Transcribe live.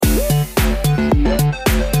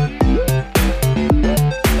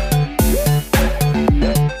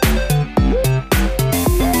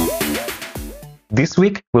This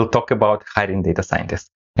week, we'll talk about hiring data scientists.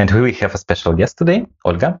 And we have a special guest today,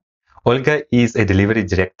 Olga. Olga is a delivery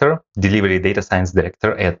data science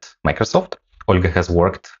director at Microsoft. Olga has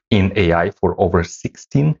worked in AI for over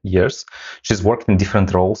 16 years. She's worked in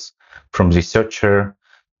different roles, from researcher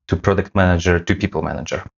to product manager to people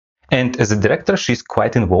manager. And as a director, she's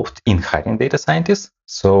quite involved in hiring data scientists.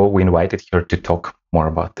 So we invited her to talk more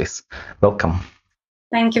about this. Welcome.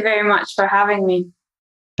 Thank you very much for having me.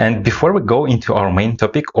 And before we go into our main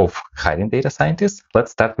topic of hiring data scientists,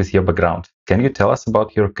 let's start with your background. Can you tell us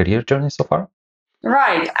about your career journey so far?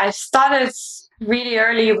 Right. I started really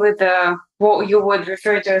early with what you would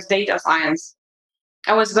refer to as data science.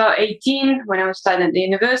 I was about 18 when I was studying at the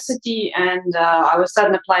university, and I was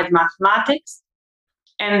studying applied mathematics.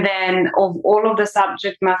 And then of all of the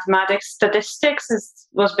subject, mathematics, statistics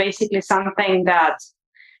was basically something that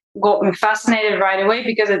got me fascinated right away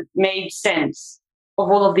because it made sense. Of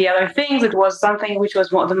all of the other things, it was something which was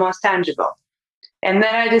the most tangible. And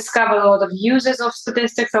then I discovered a lot of uses of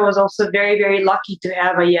statistics. I was also very, very lucky to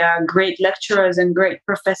have great lecturers and great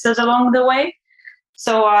professors along the way.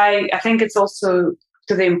 So I think it's also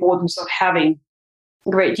to the importance of having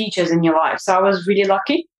great teachers in your life. So I was really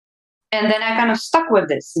lucky. And then I kind of stuck with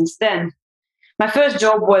this since then. My first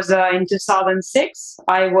job was in 2006.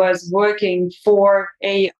 I was working for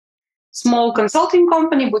a small consulting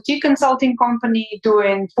company, boutique consulting company,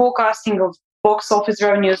 doing forecasting of box office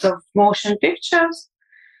revenues of motion pictures.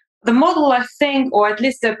 The model, I think, or at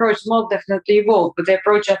least the approach, not definitely evolved, but the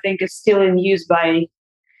approach, I think, is still in use by,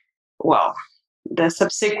 the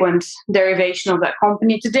subsequent derivation of that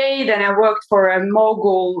company today. Then I worked for a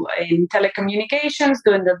mogul in telecommunications,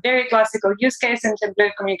 doing the very classical use case in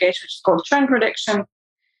telecommunications, which is called trend prediction.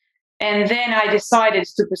 And then I decided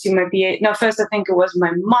to pursue my PhD. No, first I think it was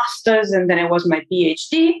my master's, and then it was my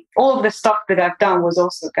PhD. All of the stuff that I've done was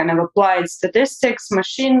also kind of applied statistics,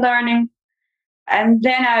 machine learning. And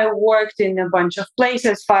then I worked in a bunch of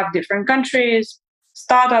places, 5 different countries,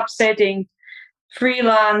 startup setting,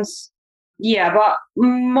 freelance, but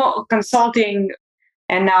more consulting,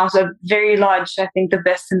 and now it's a very large, I think the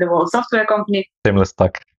best in the world software company. Similar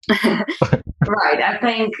stack. Right. I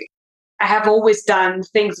think I have always done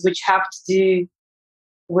things which have to do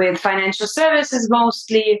with financial services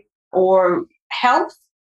mostly, or health.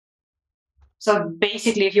 So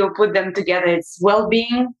basically, if you put them together, it's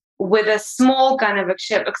well-being, with a small kind of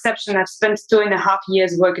exception. I've spent 2.5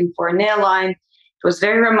 years working for an airline. It was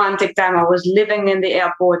very romantic time. I was living in the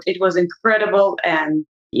airport. It was incredible. And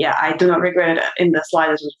I do not regret it in the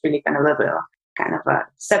slightest. It was really kind of a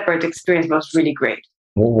separate experience, but it was really great.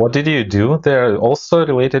 What did you do there? Also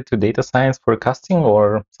related to data science forecasting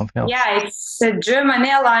or something else? Yeah, it's a German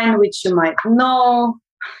airline, which you might know.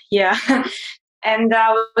 Yeah. And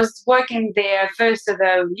I was working there first as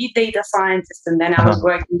a lead data scientist, and then I was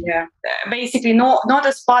working there basically not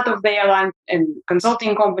as part of the airline and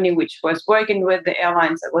consulting company, which was working with the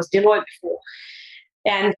airlines. That was Deloitte before.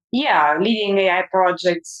 And leading AI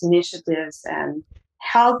projects, initiatives, and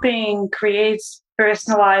helping create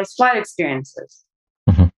personalized flight experiences.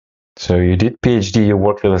 Mm-hmm. So you did PhD, you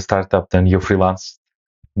worked with a startup, then you freelanced,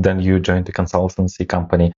 then you joined a consultancy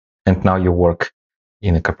company, and now you work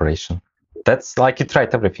in a corporation. That's like you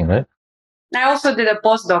tried everything, right? I also did a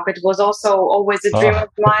postdoc. It was also always a dream of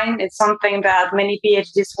mine. It's something that many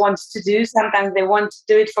PhDs want to do. Sometimes they want to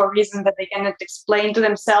do it for a reason that they cannot explain to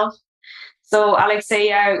themselves. So,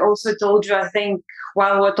 Alexei, I also told you, I think,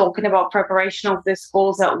 while we're talking about preparation of this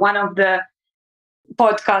calls, that one of the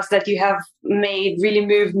podcasts that you have made really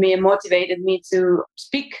moved me and motivated me to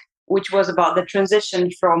speak, which was about the transition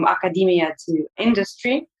from academia to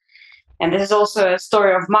industry. And this is also a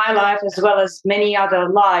story of my life as well as many other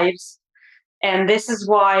lives. And this is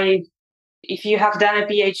why if you have done a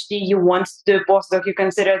PhD, you want to do a postdoc, you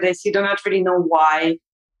consider this, you do not really know why.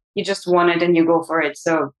 You just want it and you go for it.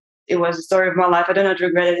 So it was a story of my life. I do not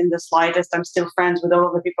regret it in the slightest. I'm still friends with all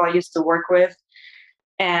of the people I used to work with.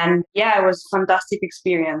 And it was a fantastic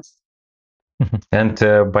experience. And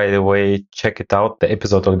by the way, check it out. The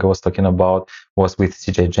episode Olga was talking about was with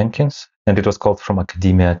CJ Jenkins, and it was called From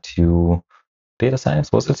Academia to Data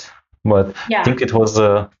Science, was it? But I think it was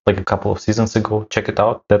like a couple of seasons ago. Check it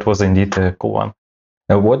out. That was indeed a cool one.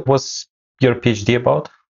 What was your PhD about?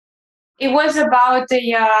 It was about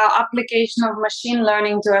the application of machine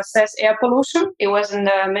learning to assess air pollution. It was in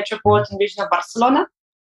the metropolitan region of Barcelona,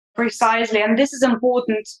 precisely. And this is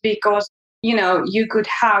important because, you could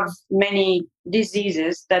have many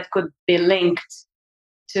diseases that could be linked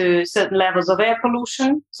to certain levels of air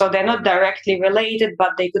pollution. So they're not directly related,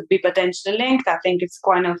 but they could be potentially linked. I think it's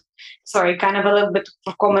kind of a little bit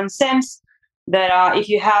of common sense. that if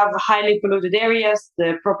you have highly polluted areas,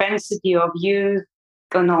 the propensity of you,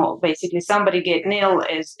 basically somebody getting ill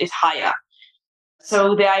is higher.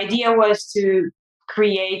 So the idea was to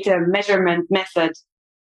create a measurement method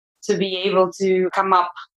to be able to come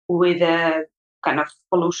up with a kind of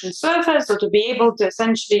pollution surface, or to be able to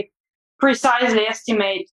essentially precisely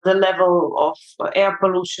estimate the level of air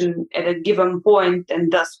pollution at a given point,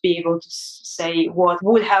 and thus be able to say what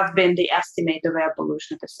would have been the estimate of air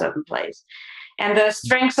pollution at a certain place. And the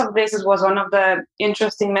strength of this was one of the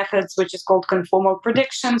interesting methods, which is called conformal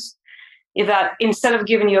predictions, is that instead of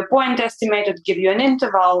giving you a point estimate, it would give you an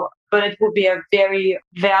interval, but it would be a very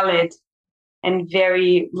valid and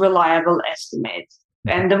very reliable estimate.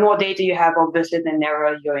 And the more data you have, obviously, the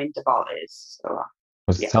narrower your interval is. So,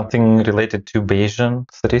 was it something related to Bayesian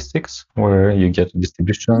statistics, where you get a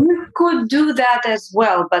distribution? You could do that as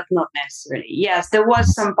well, but not necessarily. Yes, there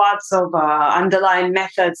was some parts of underlying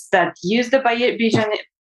methods that use the Bayesian.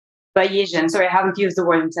 Sorry, I haven't used the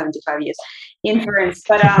word in 75 years. Inference,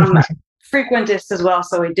 but frequentist as well,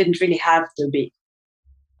 so it didn't really have to be.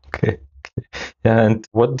 Okay. Yeah, and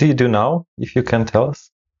what do you do now, if you can tell us?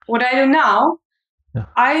 What I do now,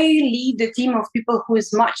 I lead a team of people who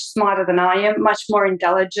is much smarter than I am, much more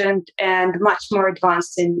intelligent, and much more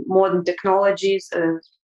advanced in modern technologies,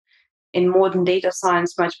 in modern data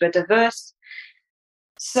science, much better versed.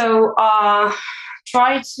 So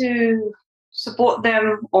try to support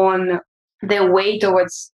them on their way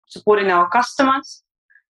towards supporting our customers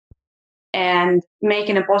and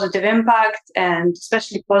making a positive impact, and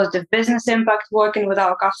especially positive business impact working with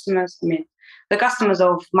our customers. I mean, the customers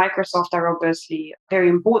of Microsoft are obviously very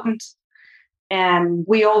important. And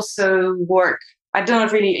we also work, I don't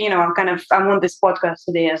really, I'm on this podcast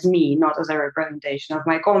today as me, not as a representation of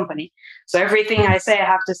my company. So everything I say, I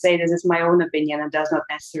have to say this is my own opinion and does not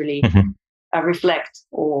necessarily reflect,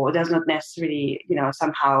 or does not necessarily,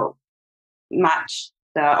 somehow match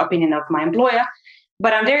the opinion of my employer.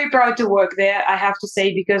 But I'm very proud to work there, I have to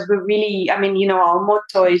say, because we're really, our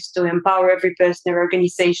motto is to empower every person or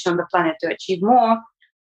organization on the planet to achieve more.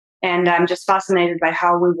 And I'm just fascinated by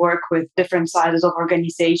how we work with different sizes of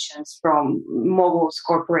organizations, from moguls,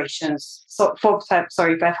 corporations,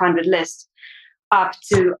 500 list, up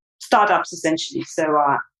to startups, essentially. So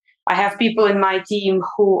I have people in my team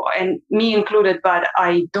who, and me included, but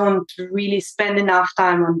I don't really spend enough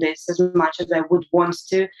time on this as much as I would want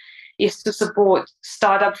to, is to support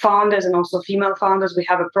startup founders and also female founders. We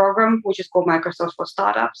have a program which is called Microsoft for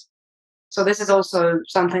Startups. So this is also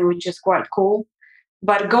something which is quite cool.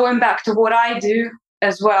 But going back to what I do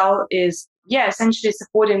as well is, essentially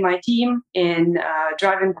supporting my team in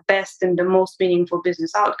driving the best and the most meaningful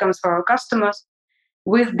business outcomes for our customers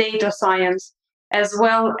with data science, as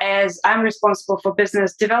well as I'm responsible for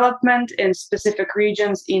business development in specific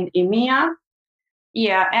regions in EMEA.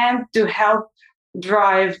 And to help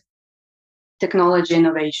drive technology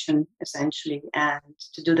innovation, essentially, and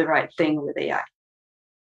to do the right thing with AI.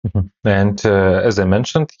 And as I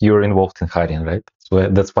mentioned, you're involved in hiring, right? So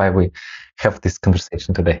that's why we have this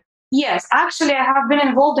conversation today. Yes, actually, I have been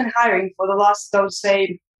involved in hiring for the last, I would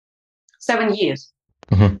say, 7 years.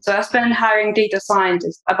 So I've been hiring data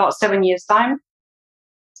scientists about 7 years' time.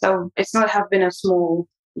 So it's not have been a small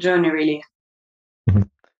journey, really.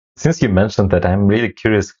 Since you mentioned that, I'm really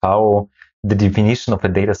curious how the definition of a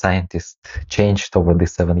data scientist changed over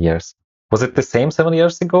these 7 years. Was it the same 7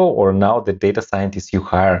 years ago, or now the data scientists you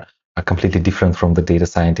hire are completely different from the data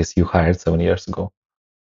scientists you hired 7 years ago?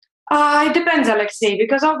 It depends, Alexei,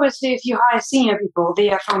 because obviously if you hire senior people, they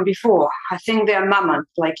are from before. I think they're mammoth,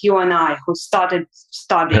 like you and I, who started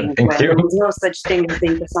studying when there was no such thing as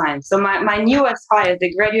data science. So my newest hires,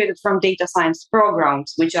 they graduated from data science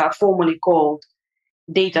programs, which are formally called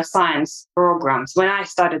data science programs. When I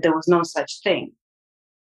started, there was no such thing.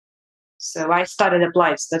 So I studied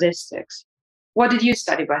applied statistics. What did you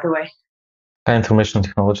study, by the way? Information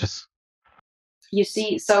technologies. You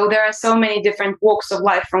see, so there are so many different walks of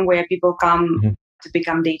life from where people come to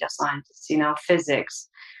become data scientists, physics,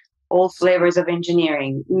 all flavors of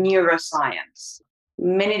engineering, neuroscience,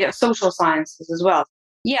 many social sciences as well.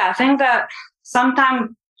 I think that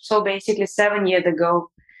sometime, so basically 7 years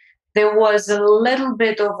ago, there was a little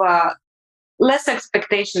bit of less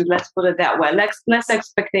expectations, let's put it that way, less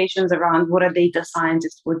expectations around what a data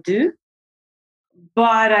scientist would do.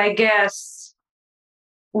 But I guess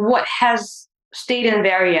what has stayed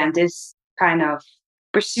invariant is kind of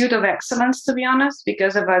pursuit of excellence, to be honest,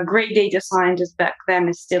 because of a great data scientist back then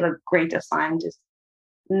is still a greater scientist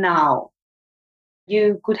now.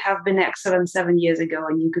 You could have been excellent 7 years ago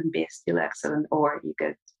and you could be still excellent, or you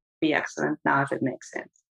could be excellent now, if it makes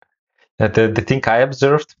sense. The thing I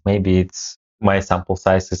observed, maybe it's my sample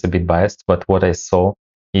size is a bit biased, but what I saw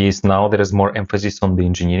is now there is more emphasis on the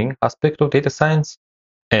engineering aspect of data science.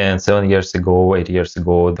 And 7 years ago, 8 years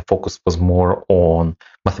ago, the focus was more on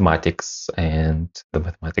mathematics and the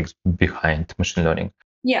mathematics behind machine learning.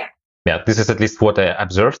 Yeah. Yeah, this is at least what I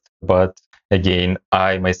observed. But again,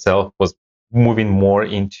 I myself was moving more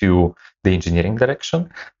into the engineering direction.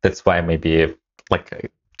 That's why maybe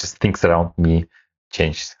just things around me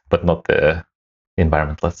changed, but not the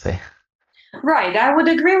environment, let's say. Right, I would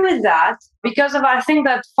agree with that because I think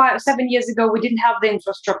that 7 years ago we didn't have the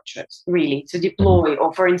infrastructures really to deploy,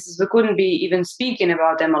 or for instance, we couldn't be even speaking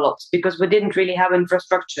about MLOps because we didn't really have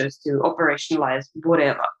infrastructures to operationalize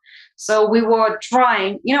whatever. So we were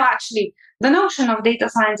trying, actually, the notion of data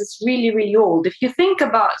science is really, really old. If you think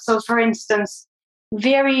about, so for instance,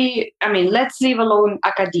 let's leave alone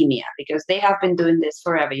academia because they have been doing this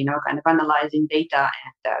forever, kind of analyzing data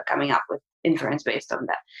and coming up with inference based on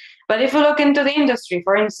that. But if we look into the industry,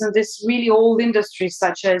 for instance, this really old industries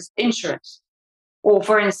such as insurance or,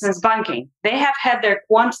 for instance, banking, they have had their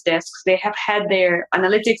quant desks, they have had their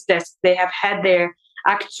analytics desks, they have had their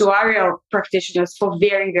actuarial practitioners for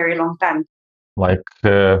very, very long time. Like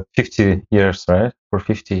 50 years, right? For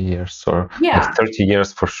 50 years or like 30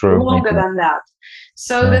 years for sure. Longer than that.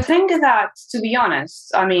 So the thing is that, to be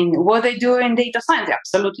honest, were they doing data science?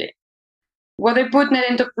 Absolutely. Were they putting it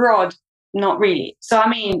into prod? Not really. So,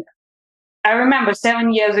 I remember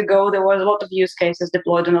 7 years ago, there was a lot of use cases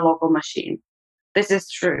deployed on a local machine. This is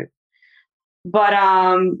true. But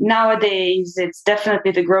nowadays, it's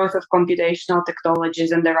definitely the growth of computational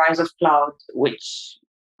technologies and the rise of cloud, which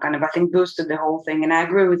kind of, I think, boosted the whole thing. And I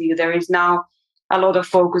agree with you. There is now a lot of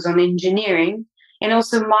focus on engineering. And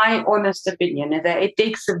also my honest opinion is that it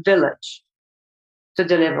takes a village to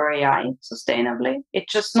deliver AI sustainably.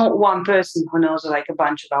 It's just not one person who knows like a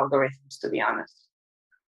bunch of algorithms, to be honest.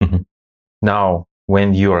 Mm-hmm. Now,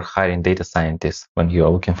 when you are hiring data scientists, when you are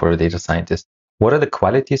looking for a data scientist, what are the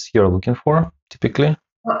qualities you're looking for typically?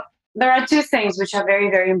 Well, there are two things which are very,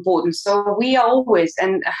 very important. So we are always,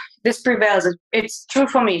 and this prevails, it's true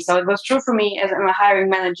for me. So it was true for me as I'm a hiring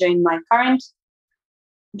manager in my current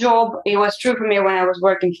job. It was true for me when I was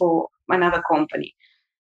working for another company.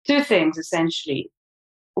 Two things, essentially,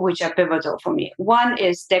 which are pivotal for me. One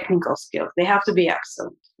is technical skills. They have to be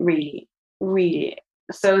excellent, really, really.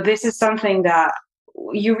 So this is something that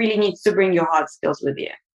you really need to bring your hard skills with you.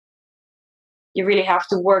 You really have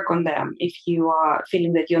to work on them. If you are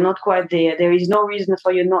feeling that you're not quite there, there is no reason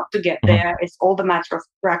for you not to get there. It's all the matter of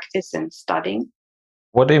practice and studying.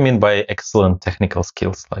 What do you mean by excellent technical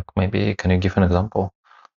skills? Like maybe can you give an example?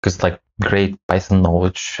 Because like great Python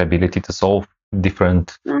knowledge, ability to solve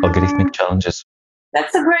different algorithmic challenges.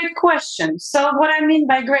 That's a great question. So what I mean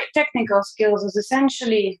by great technical skills is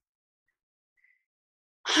essentially,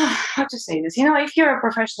 how to say this? If you're a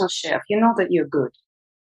professional chef, you know that you're good.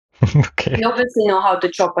 Okay. You obviously know how to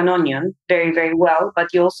chop an onion very, very well, but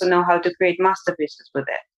you also know how to create masterpieces with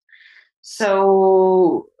it.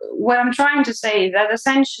 So what I'm trying to say is that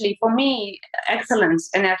essentially for me, excellence,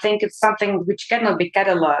 and I think it's something which cannot be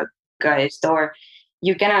categorized or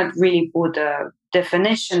you cannot really put a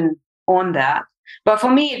definition on that. But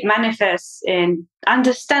for me, it manifests in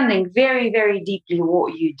understanding very, very deeply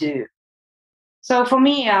what you do. So for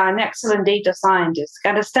me, an excellent data scientist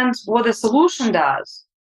understands what the solution does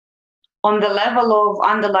on the level of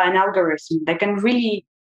underlying algorithm. They can really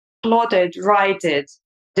plot it, write it,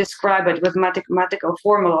 describe it with mathematical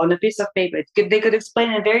formula on a piece of paper. They could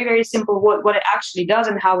explain in very, very simple what it actually does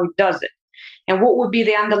and how it does it. And what would be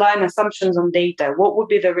the underlying assumptions on data? What would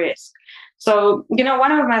be the risk? So,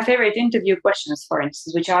 one of my favorite interview questions, for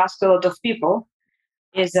instance, which I ask a lot of people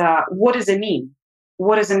is, what does it mean?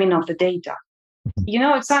 What does it mean of the data?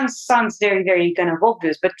 It sounds very, very kind of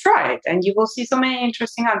obvious, but try it and you will see so many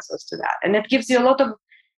interesting answers to that. And it gives you a lot of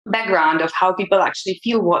background of how people actually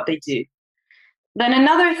feel what they do. Then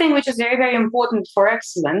another thing which is very, very important for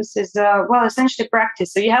excellence is, essentially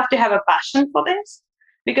practice. So you have to have a passion for this,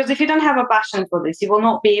 because if you don't have a passion for this, you will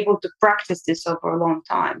not be able to practice this over a long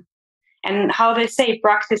time. And how they say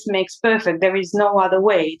practice makes perfect, there is no other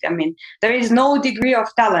way. There is no degree of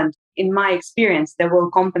talent, in my experience, that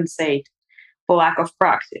will compensate for lack of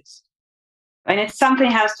practice. And it's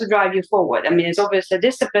something has to drive you forward. It's obviously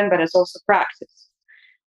discipline, but it's also practice.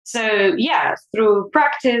 So yeah, through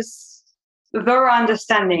practice, thorough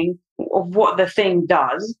understanding of what the thing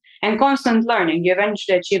does, and constant learning, you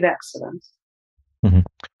eventually achieve excellence. Mm-hmm.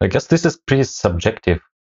 I guess this is pretty subjective.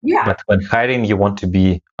 Yeah. But when hiring, you want to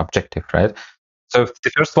be objective, right? So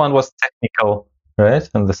the first one was technical, right?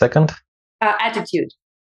 And the second? Attitude.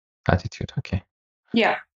 Attitude, okay.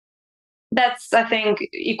 Yeah. That's, I think,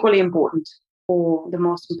 equally important. all, the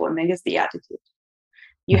most important thing is the attitude.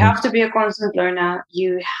 You Mhm. have to be a constant learner.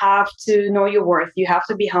 You have to know your worth. You have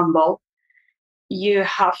to be humble. You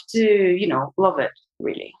have to, love it,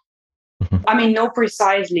 really. Mhm. I mean, know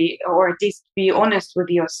precisely, or at least be honest with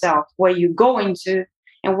yourself, where you're going to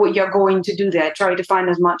and what you're going to do there. Try to find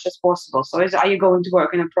as much as possible. So, are you going to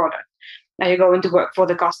work in a product? Are you going to work for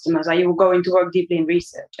the customers? Are you going to work deeply in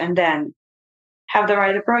research? And then have the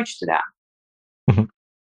right approach to that. Mhm.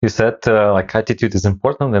 You said like attitude is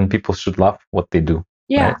important and people should love what they do.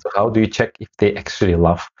 Yeah. Right? So how do you check if they actually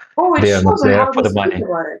love? Oh, it They are not shows on there how for they the speak money.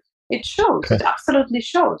 about it. It shows. Okay. It absolutely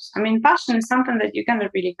shows. I mean, passion is something that you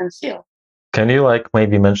cannot really conceal. Can you like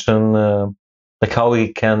maybe mention like how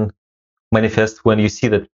we can manifest when you see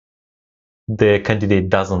that the candidate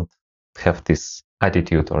doesn't have this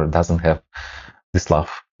attitude or doesn't have this love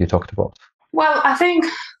you talked about? Well, I think,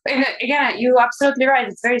 again, you're absolutely right.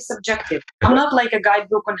 It's very subjective. I'm not like a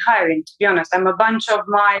guidebook on hiring, to be honest. I'm a bunch of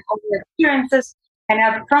my own experiences, and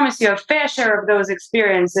I promise you a fair share of those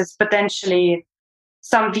experiences, potentially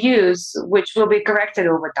some views, which will be corrected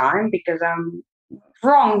over time because I'm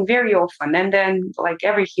wrong very often, and then like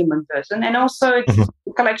every human person. And also, it's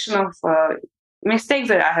a collection of mistakes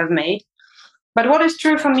that I have made. But what is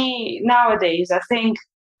true for me nowadays, I think,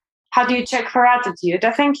 how do you check for attitude?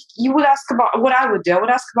 I think you would ask about what I would do. I would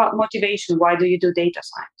ask about motivation. Why do you do data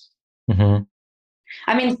science? Mm-hmm.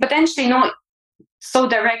 I mean, potentially not so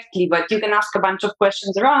directly, but you can ask a bunch of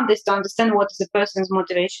questions around this to understand what is a person's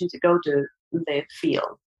motivation to go to the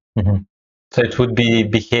field. Mm-hmm. So it would be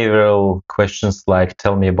behavioral questions like,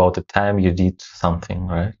 tell me about the time you did something,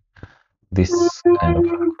 right? This kind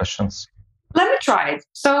of questions. Let me try it.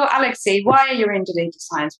 So, Alexei, why are you into data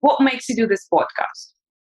science? What makes you do this podcast?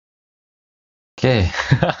 Okay,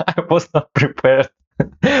 I was not prepared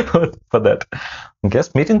for that. I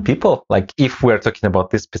guess meeting people, like if we're talking about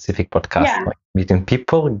this specific podcast, like meeting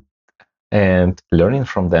people and learning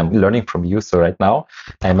from them, learning from you. So right now,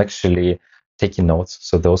 I'm actually taking notes.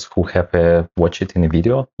 So those who have watched it in a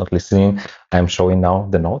video, not listening, I'm showing now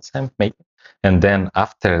the notes I'm making. And then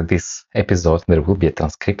after this episode, there will be a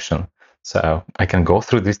transcription. So I can go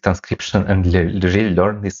through this transcription and really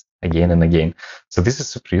learn this again and again. So this is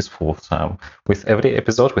super useful. So with every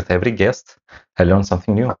episode, with every guest, I learn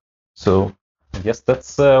something new. So I guess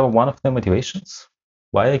that's one of the motivations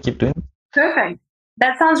why I keep doing it. Perfect.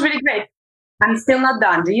 That sounds really great. I'm still not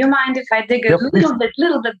done. Do you mind if I dig a little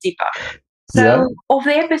bit deeper? So, of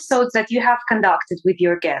the episodes that you have conducted with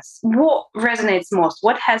your guests, what resonates most?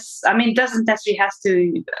 What has, I mean, doesn't necessarily has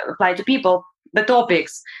to apply to people, the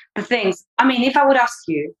topics, the things. I mean, if I would ask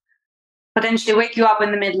you, potentially wake you up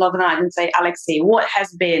in the middle of the night and say, Alexei, what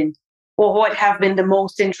has been, or what have been the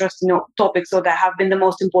most interesting topics, or that have been the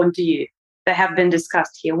most important to you that have been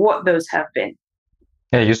discussed here? What those have been?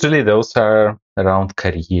 Yeah, usually those are around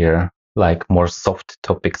career, like more soft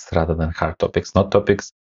topics rather than hard topics, not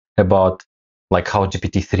topics about like how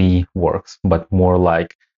GPT-3 works, but more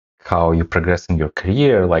like how you progress in your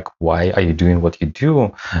career, like why are you doing what you do,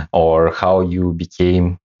 or how you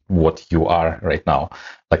became what you are right now,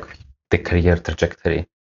 like the career trajectory,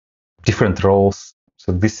 different roles.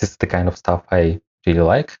 So this is the kind of stuff I really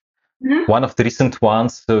like. Mm-hmm. One of the recent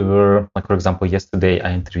ones were, like, for example, yesterday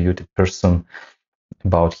I interviewed a person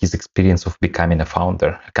about his experience of becoming a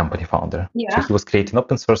founder, a company founder. Yeah. So he was creating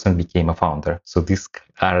open source and became a founder. So these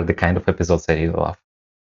are the kind of episodes I really love.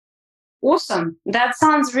 Awesome. That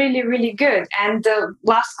sounds really, really good. And the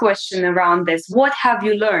last question around this, what have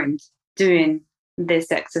you learned doing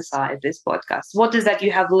this exercise, this podcast? What is that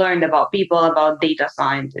you have learned about people, about data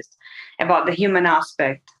scientists, about the human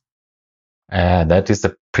aspect? That is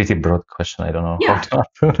a pretty broad question. I don't know how to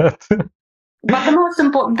answer that. But the most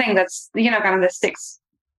important thing that's, kind of the sticks.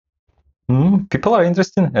 People are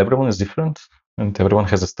interesting. Everyone is different and everyone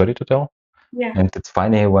has a story to tell. Yeah. And it's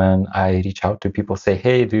funny when I reach out to people, say,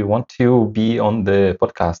 hey, do you want to be on the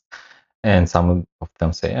podcast? And some of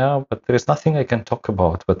them say, oh, but there is nothing I can talk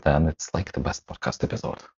about. But then it's like the best podcast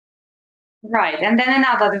episode. Right. And then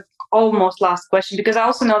another almost last question, because I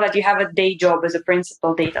also know that you have a day job as a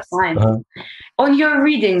principal data scientist. On your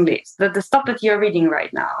reading list, the stuff that you're reading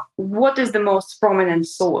right now, what is the most prominent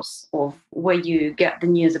source of where you get the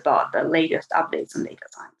news about the latest updates on data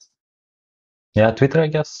science? Yeah, Twitter, I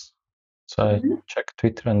guess. So I check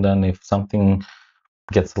Twitter, and then if something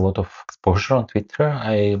gets a lot of exposure on Twitter,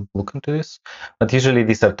 I look into this. But usually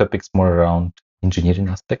these are topics more around engineering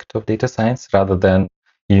aspect of data science rather than,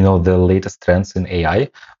 the latest trends in AI.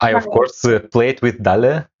 I, of course, played with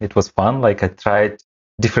DALL-E. It was fun. Like I tried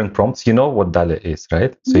different prompts. You know what DALL-E is,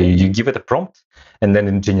 right? So you give it a prompt and then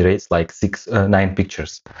it generates like 9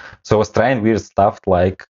 pictures. So I was trying weird stuff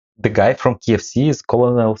like the guy from KFC is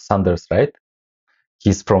Colonel Sanders, right?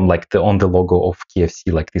 He's from like on the logo of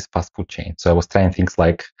KFC, like this fast food chain. So I was trying things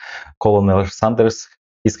like Colonel Sanders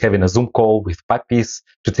is having a Zoom call with puppies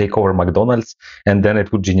to take over McDonald's, and then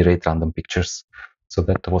it would generate random pictures. So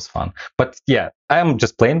that was fun. But yeah, I'm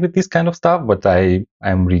just playing with this kind of stuff, but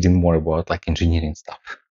I'm reading more about like engineering stuff.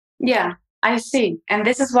 Yeah, I see. And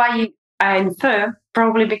this is why I infer,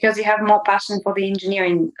 probably because you have more passion for the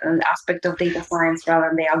engineering aspect of data science rather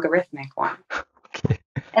than the algorithmic one. Okay.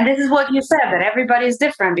 And this is what you said, that everybody is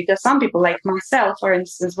different, because some people like myself, for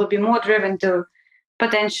instance, would be more driven to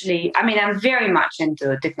potentially, I mean, I'm very much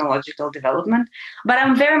into technological development, but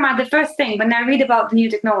I'm very much, the first thing when I read about the new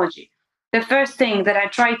technology, the first thing that I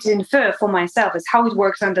try to infer for myself is how it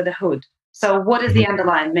works under the hood. So what is the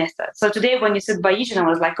underlying method? So today when you said Bayesian, I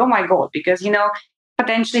was like, oh my God, because,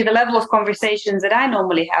 potentially the level of conversations that I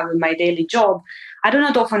normally have in my daily job, I do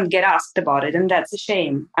not often get asked about it. And that's a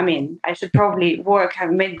shame. I mean, I should probably have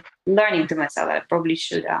made learning to myself. I probably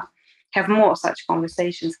should have more such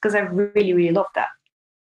conversations, because I really, really love that.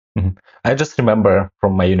 I just remember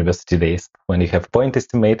from my university days, when you have point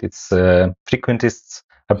estimate, it's frequentist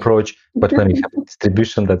approach, but when you have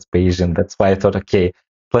distribution, that's Bayesian. That's why I thought, okay,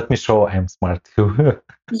 let me show I'm smart too.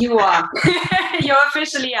 You are. You're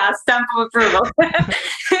officially a stamp of approval.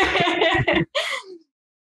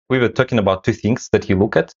 We were talking about two things that you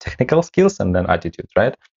look at, technical skills and then attitude,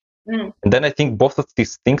 right? And then I think both of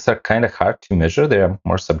these things are kind of hard to measure. They are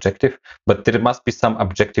more subjective, but there must be some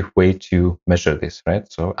objective way to measure this, right?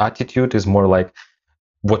 So attitude is more like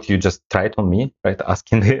what you just tried on me, right?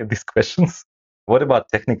 Asking these questions. What about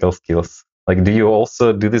technical skills? Like, do you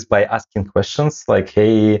also do this by asking questions? Like,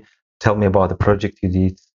 hey, tell me about the project you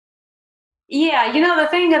did. Yeah, the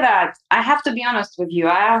thing is that I have to be honest with you.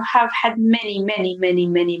 I have had many interviews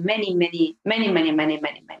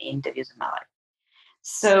in my life.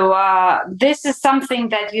 So this is something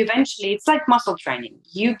that you eventually, it's like muscle training.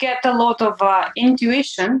 You get a lot of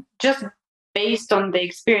intuition just based on the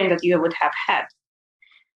experience that you would have had.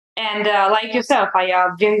 And like yourself, I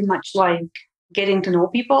very much like getting to know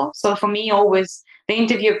people. So for me, always the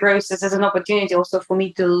interview process is an opportunity also for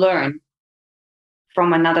me to learn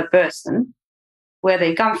from another person, where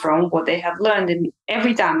they come from, what they have learned. And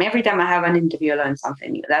every time I have an interview, I learn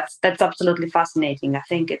something new. That's absolutely fascinating. I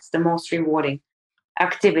think it's the most rewarding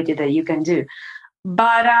activity that you can do.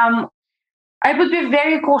 But I would be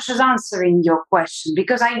very cautious answering your question,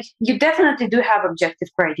 because you definitely do have objective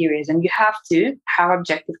criteria, and you have to have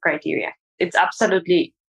objective criteria. It's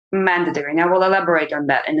absolutely mandatory, and I will elaborate on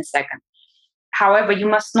that in a second. However, you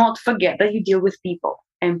must not forget that you deal with people,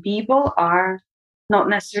 and people are not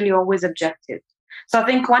necessarily always objective. So I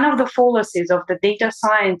think one of the fallacies of the data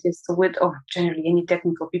scientists or generally any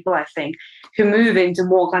technical people, I think, who move into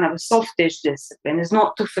more kind of a softish discipline, is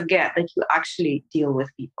not to forget that you actually deal with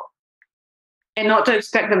people. And not to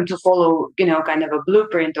expect them to follow, kind of a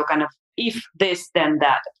blueprint or kind of if this, then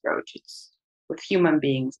that approach. It's with human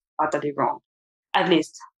beings utterly wrong. At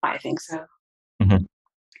least I think so. Mm-hmm.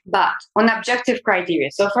 But on objective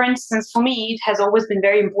criteria. So for instance, for me, it has always been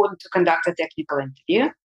very important to conduct a technical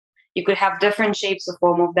interview. You could have different shapes or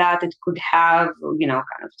form of that. It could have, kind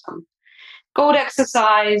of some code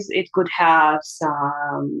exercise. It could have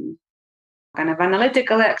some kind of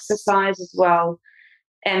analytical exercise as well.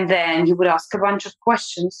 And then you would ask a bunch of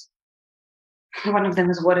questions. One of them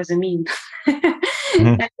is, what does it mean?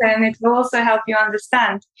 And then it will also help you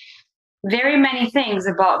understand very many things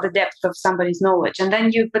about the depth of somebody's knowledge. And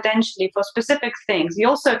then you potentially, for specific things,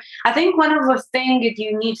 I think one of the things that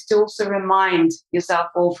you need to also remind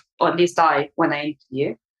yourself of, or at least when I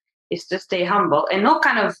interview, is to stay humble and not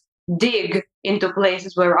kind of dig into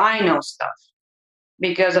places where I know stuff.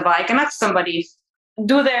 Because if I can ask somebody,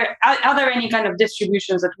 are there any kind of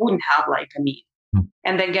distributions that wouldn't have like a mean?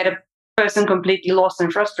 And then get a person completely lost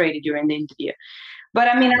and frustrated during the interview. But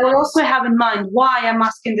I mean, I will also have in mind why I'm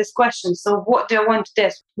asking this question. So what do I want to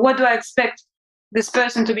test? What do I expect this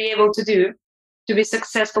person to be able to do to be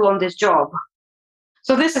successful on this job?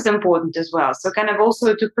 So this is important as well. So kind of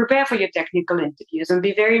also to prepare for your technical interviews and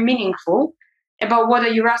be very meaningful about what are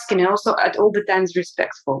you asking, and also at all the times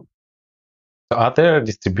respectful. So are there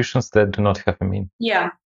distributions that do not have a mean?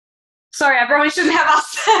 Yeah. Sorry, I probably shouldn't have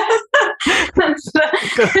asked that.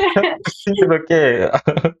 Okay.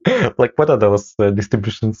 Like, what are those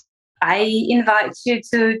distributions? I invite you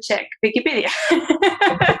to check Wikipedia.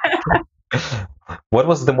 What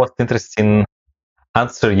was the most interesting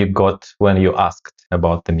answer you got when you asked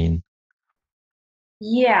about the mean?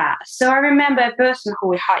 Yeah, so I remember a person who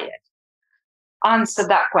we hired answered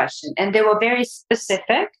that question, and they were very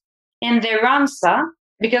specific in their answer.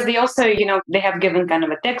 because they also, they have given kind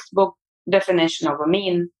of a textbook definition of a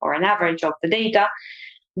mean or an average of the data.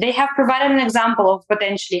 They have provided an example of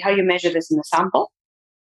potentially how you measure this in a sample.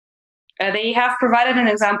 They have provided an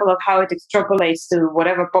example of how it extrapolates to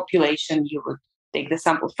whatever population you would take the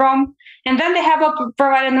sample from. And then they have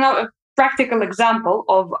provided a practical example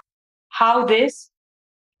of how this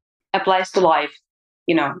applies to life.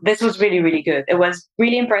 This was really, really good. It was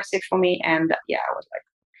really impressive for me. And yeah, I was like,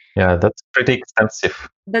 yeah, that's pretty extensive.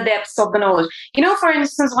 The depths of the knowledge. For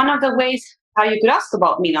instance, one of the ways how you could ask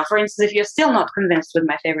about me now, for instance, if you're still not convinced with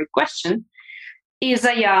my favorite question, is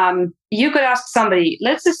you could ask somebody,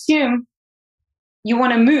 let's assume you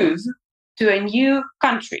want to move to a new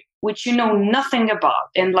country, which you know nothing about.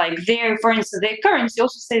 And for instance, their currency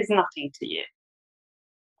also says nothing to you.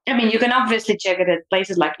 I mean, you can obviously check it at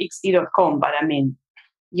places like xt.com, but I mean,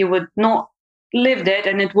 you would not live it,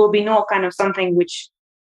 and it will be not kind of something which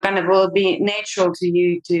kind of will be natural to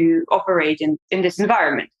you to operate in this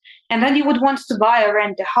environment. And then you would want to buy or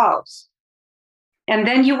rent a house. And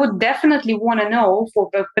then you would definitely want to know, for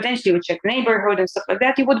potentially you check neighborhood and stuff like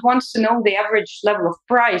that, you would want to know the average level of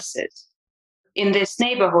prices in this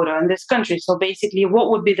neighborhood or in this country. So basically, what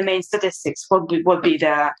would be the main statistics? What would be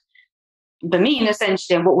the mean,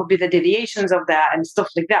 essentially, and what would be the deviations of that and stuff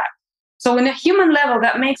like that. So in a human level,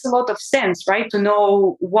 that makes a lot of sense, right? To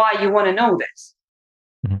know why you want to know this.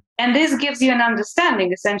 Mm-hmm. And this gives you an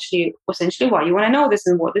understanding, essentially why you want to know this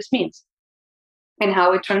and what this means and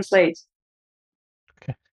how it translates.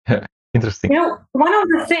 Okay. Interesting. One of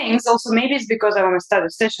the things, also maybe it's because I'm a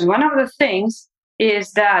statistician, one of the things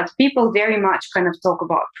is that people very much kind of talk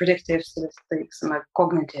about predictive statistics and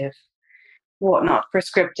cognitive, whatnot,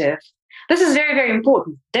 prescriptive. This is very, very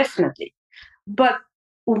important, definitely. But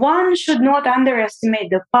one should not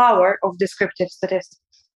underestimate the power of descriptive statistics.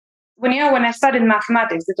 When I studied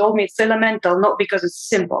mathematics, they told me it's elemental, not because it's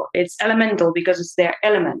simple. It's elemental because it's their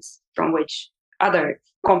elements from which other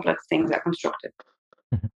complex things are constructed.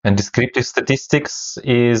 And descriptive statistics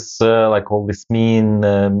is all this mean,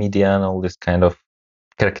 median, all this kind of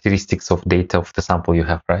characteristics of data of the sample you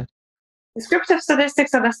have, right? Descriptive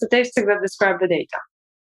statistics are the statistics that describe the data.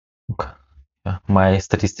 Okay. Yeah, my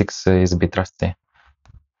statistics is a bit rusty.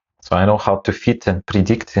 So I know how to fit and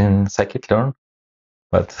predict in scikit-learn,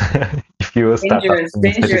 but if you start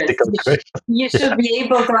statistical questions, you should be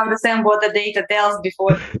able to understand what the data tells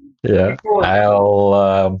before. Yeah,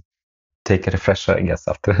 I'll take a refresher, I guess,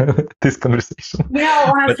 after this conversation.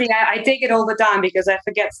 Honestly, I take it all the time because I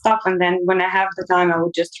forget stuff, and then when I have the time, I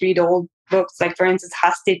would just read old books, like for instance,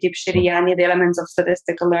 Hasti Tipshiriani, The Elements of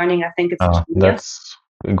Statistical Learning. I think it's that's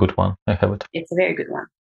a good one. I have it. It's a very good one.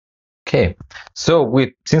 Okay, so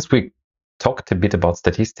since we talked a bit about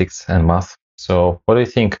statistics and math, so what do you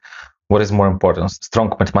think? What is more important,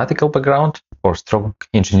 strong mathematical background or strong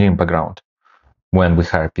engineering background when we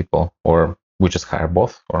hire people, or we just hire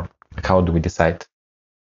both, or how do we decide?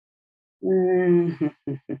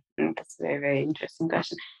 That's a very, very interesting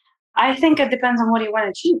question. I think it depends on what you want to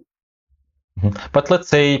achieve. Mm-hmm. But let's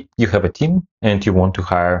say you have a team and you want to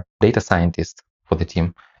hire data scientists for the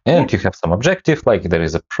team, and you have some objective, like there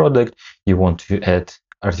is a product, you want to add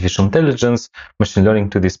artificial intelligence, machine learning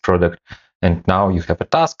to this product, and now you have a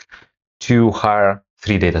task to hire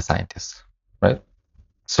 3 data scientists, right?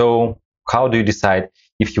 So how do you decide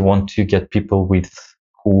if you want to get people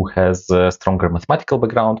who has a stronger mathematical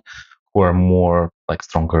background, who are more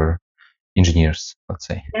stronger engineers, let's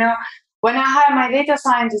say? When I hire my data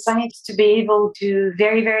scientists, I need to be able to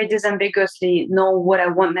very, very disambiguously know what I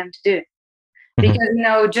want them to do. Because,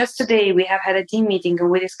 just today we have had a team meeting and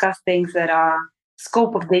we discussed things that are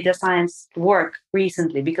scope of data science work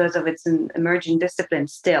recently because of its emerging discipline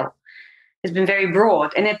still. It's been very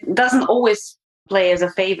broad, and it doesn't always play as a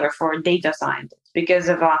favor for data scientists because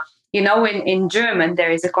of, in German, there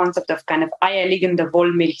is a concept of kind of eierlegende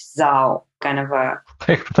Wollmilchsau, kind of I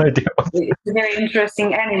have no idea. It's a very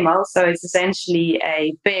interesting animal. So it's essentially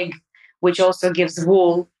a pig, which also gives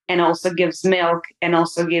wool and also gives milk and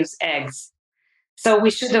also gives eggs. So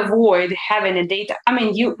we should avoid having a data. I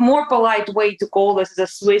mean, more polite way to call this is a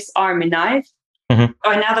Swiss Army knife. Mm-hmm.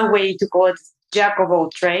 Or another way to call it is jack of all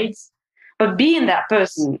trades. But being that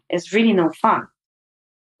person is really no fun,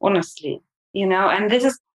 honestly. And this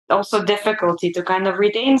is also difficulty to kind of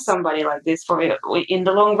retain somebody like this in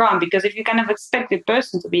the long run, because if you kind of expect the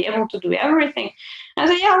person to be able to do everything, I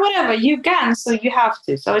say, yeah, whatever, you can, so you have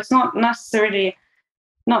to. So it's not necessarily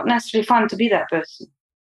fun to be that person.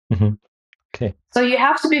 Mm-hmm. Okay. So you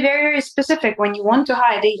have to be very, very specific when you want to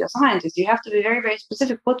hire data scientists. You have to be very, very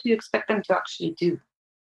specific. What do you expect them to actually do?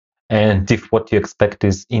 And if what you expect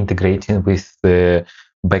is integrating with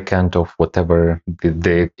backend of whatever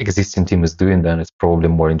the existing team is doing, then it's probably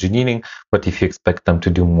more engineering. But if you expect them to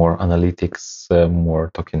do more analytics,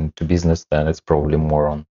 more talking to business, then it's probably more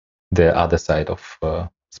on the other side of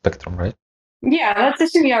spectrum, right? Yeah, let's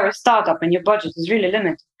assume you're a startup and your budget is really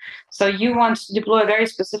limited. So you want to deploy a very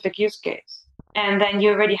specific use case. And then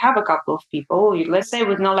you already have a couple of people, let's say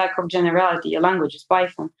with no lack of generality, your language is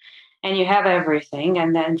Python, and you have everything.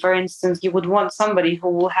 And then, for instance, you would want somebody who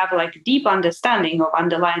will have like deep understanding of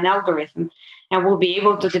underlying algorithm and will be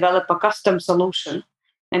able to develop a custom solution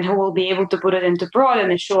and who will be able to put it into prod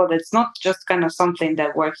and ensure that it's not just kind of something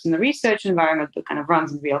that works in the research environment, but kind of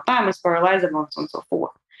runs in real time, is parallelizable, and so on and so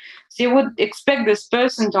forth. So you would expect this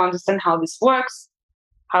person to understand how this works,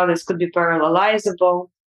 how this could be parallelizable.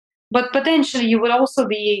 But potentially you would also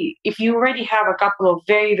be, if you already have a couple of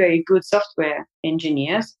very, very good software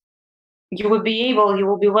engineers, you will be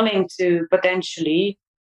willing to potentially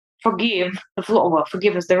forgive the flaw. Well,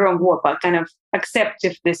 forgive is the wrong word, but kind of accept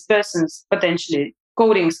if this person's potentially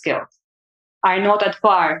coding skills are not at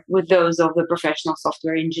par with those of the professional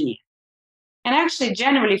software engineer. And actually,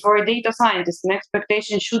 generally, for a data scientist, an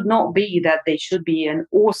expectation should not be that they should be an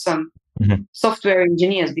awesome software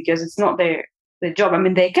engineers, because it's not their job. I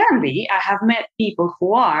mean, they can be. I have met people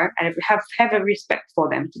who are, and I have a respect for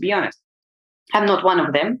them, to be honest. I'm not one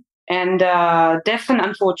of them, and definitely,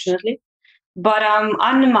 unfortunately. But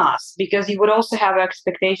en masse, because you would also have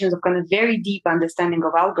expectations of kind of very deep understanding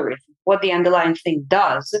of algorithm, what the underlying thing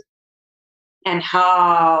does, and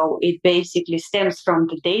how it basically stems from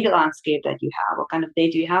the data landscape that you have, what kind of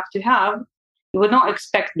data you have to have. You would not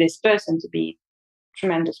expect this person to be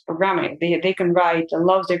tremendous programmer. They can write a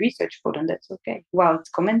lot of the research code, and that's okay. Well, it's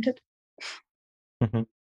commented.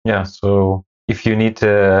 Yeah, so if you need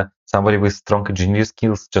somebody with strong engineering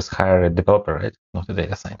skills, just hire a developer, right? Not a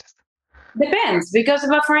data scientist. Depends, because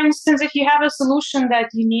for instance, if you have a solution that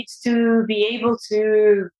you need to be able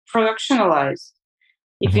to productionalize,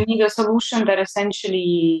 if you need a solution that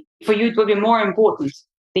essentially, for you, it will be more important,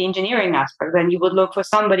 the engineering aspect, then you would look for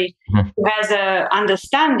somebody who has a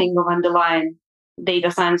understanding of underlying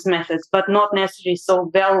data science methods, but not necessarily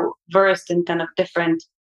so well versed in kind of different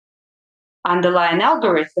underlying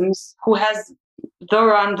algorithms, who has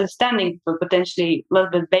thorough understanding, but potentially a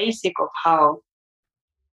little bit basic of how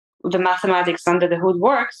the mathematics under the hood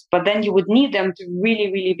works. But then you would need them to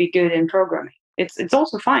really, really be good in programming. It's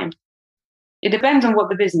also fine. It depends on what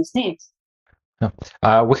the business needs.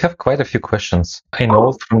 We have quite a few questions. I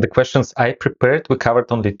know from the questions I prepared, we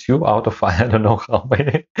covered only 2 out of I don't know how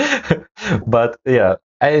many. But yeah,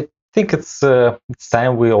 I think it's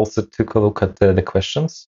time we also took a look at the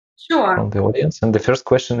questions from the audience. And the first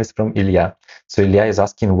question is from Ilya. So Ilya is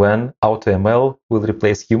asking when AutoML will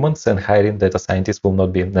replace humans and hiring data scientists will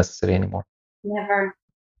not be necessary anymore.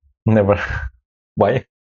 Never. Why?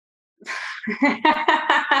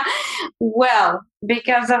 Well,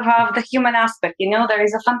 because of the human aspect. There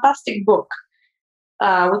is a fantastic book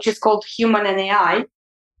which is called Human and AI,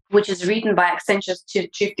 which is written by Accenture's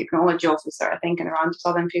chief technology officer, I think in around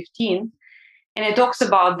 2015. And it talks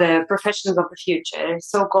about the professions of the future.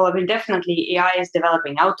 So-called, definitely AI is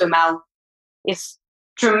developing. AutoML is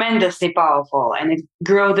tremendously powerful, and it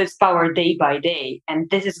grows its power day by day. And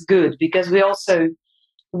this is good because we also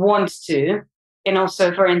want to. And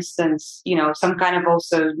also, for instance, some kind of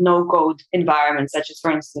also no-code environments, such as, for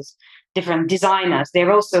instance, different designers.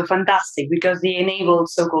 They're also fantastic because they enable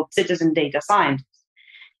so-called citizen data scientists.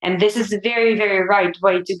 And this is the very, very right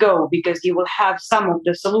way to go, because you will have some of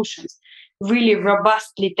the solutions really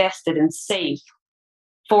robustly tested and safe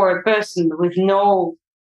for a person with no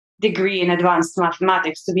degree in advanced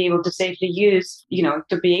mathematics to be able to safely use,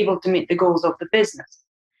 to be able to meet the goals of the business.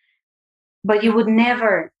 But you would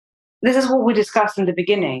never, this is what we discussed in the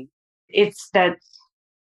beginning, it's that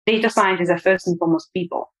data scientists are first and foremost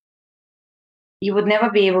people. You would never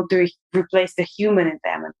be able to replace the human in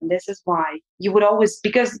them. And this is why you would always,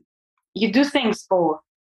 because you do things for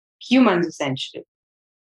humans essentially.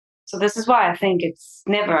 So this is why I think it's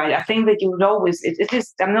never, I think that you would always, it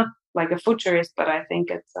is, I'm not like a futurist, but I think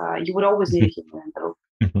it's, you would always need a human in the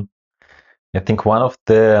loop. I think one of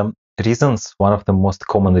the most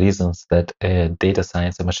common reasons that a data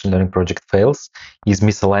science and machine learning project fails is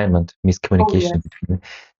misalignment, miscommunication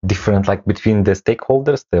between the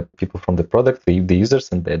stakeholders, the people from the product, the users,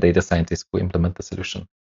 and the data scientists who implement the solution.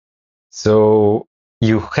 So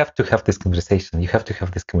you have to have this conversation, you have to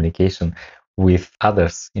have this communication with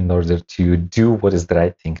others in order to do what is the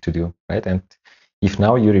right thing to do, right? And if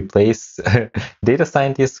now you replace data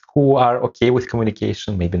scientists who are okay with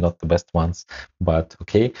communication, maybe not the best ones, but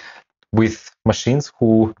okay, with machines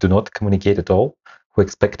who do not communicate at all, who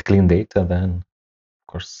expect clean data, then of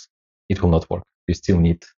course, it will not work. You still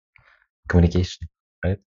need communication,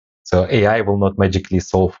 right? So AI will not magically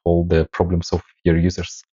solve all the problems of your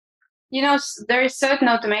users. There is certain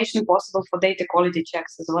automation possible for data quality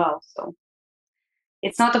checks as well. So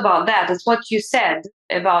it's not about that. It's what you said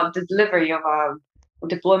about the delivery of a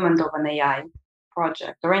deployment of an AI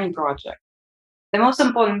project or any project. The most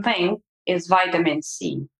important thing is vitamin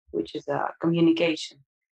C, which is communication.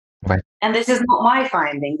 Right. And this is not my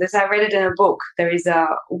finding. This I read it in a book. There is a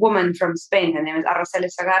woman from Spain. Her name is Araceli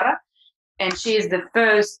Sagarra, and she is the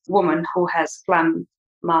first woman who has climbed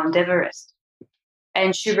Mount Everest.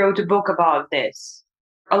 And she wrote a book about this.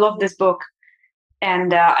 I love this book.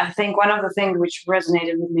 And I think one of the things which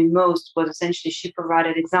resonated with me most was essentially she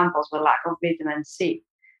provided examples where lack of vitamin C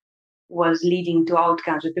was leading to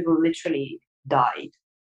outcomes where people literally died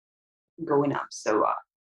going up. So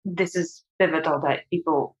this is pivotal that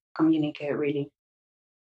people communicate really.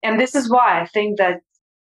 And this is why I think that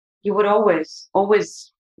you would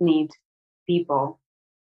always need people.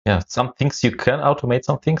 Yeah, some things you can automate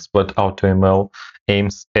some things, but AutoML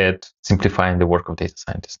aims at simplifying the work of data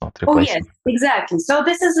scientists, not replacing. Oh yes, exactly. So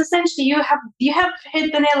this is essentially you have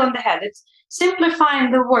hit the nail on the head. It's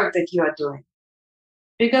simplifying the work that you are doing.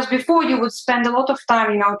 Because before you would spend a lot of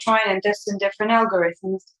time, trying and testing different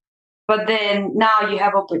algorithms, but then now you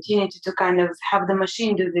have opportunity to kind of have the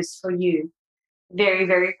machine do this for you very,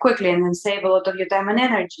 very quickly and then save a lot of your time and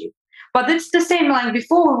energy. But it's the same like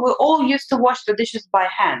before, we all used to wash the dishes by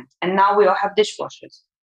hand, and now we all have dishwashers.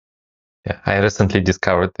 Yeah, I recently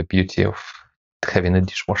discovered the beauty of having a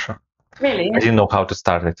dishwasher. Really? I didn't know how to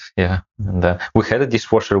start it. Yeah. And we had a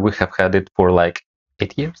dishwasher. We have had it for like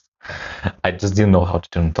 8 years. I just didn't know how to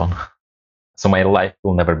turn it on. So my life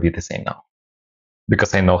will never be the same now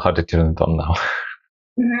because I know how to turn it on now.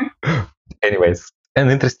 Mm-hmm. Anyways, an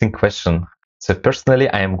interesting question. So personally,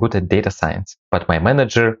 I am good at data science, but my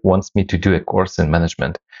manager wants me to do a course in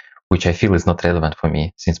management, which I feel is not relevant for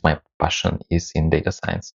me since my passion is in data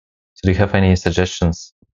science. So do you have any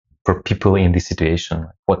suggestions for people in this situation,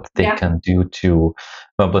 what they can do to,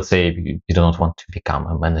 well, let's say you do not want to become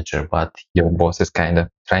a manager, but your boss is kind of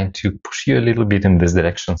trying to push you a little bit in this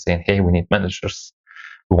direction, saying, hey, we need managers.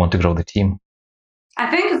 We want to grow the team. I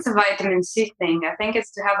think it's a vitamin C thing. I think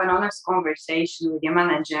it's to have an honest conversation with your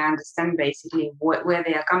manager and understand basically where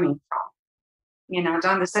they are coming from. To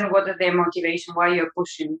understand what is their motivation, why you're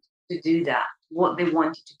pushing to do that, what they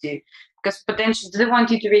want you to do. Because potentially, do they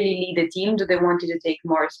want you to really lead a team? Do they want you to take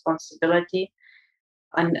more responsibility?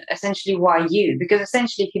 And essentially, why you? Because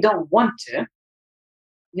essentially, if you don't want to,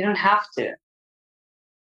 you don't have to.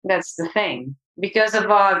 That's the thing. Because of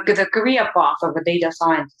the career path of a data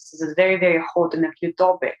scientist is a very, very hot and acute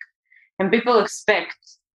topic. And people expect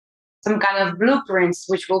some kind of blueprints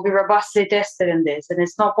which will be robustly tested in this. And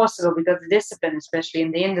it's not possible because the discipline, especially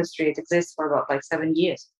in the industry, it exists for about like 7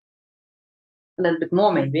 years. A little bit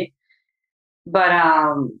more maybe. But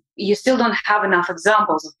you still don't have enough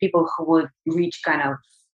examples of people who would reach kind of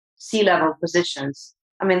C-level positions.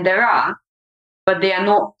 I mean, there are, but they are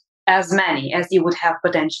not as many as you would have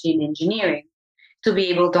potentially in engineering to be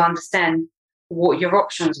able to understand what your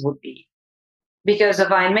options would be. Because in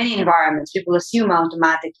many environments, people assume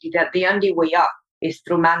automatically that the only way up is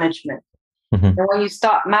through management. Mm-hmm. And when you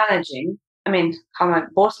start managing, I mean, how my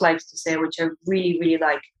boss likes to say, which I really, really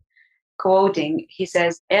like quoting, he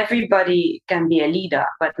says, everybody can be a leader,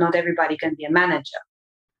 but not everybody can be a manager.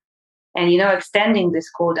 And, extending this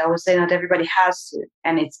quote, I would say not everybody has to,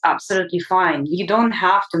 and it's absolutely fine. You don't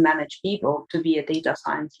have to manage people to be a data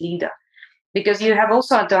science leader, because you have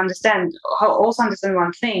also to understand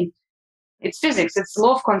one thing. It's physics. It's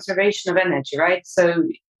law of conservation of energy, right? So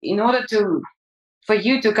in order for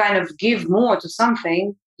you to kind of give more to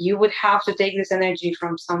something, you would have to take this energy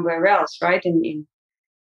from somewhere else, right?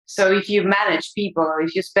 So if you manage people, or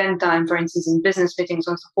if you spend time, for instance, in business meetings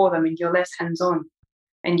and support them, and you're less hands-on,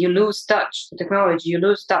 and you lose touch to technology, you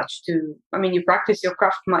lose touch to, you practice your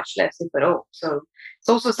craft much less, if at all. So it's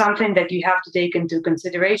also something that you have to take into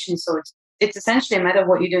consideration. So it's essentially a matter of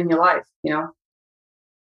what you do in your life,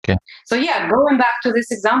 Okay. So yeah, going back to this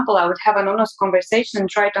example, I would have an honest conversation and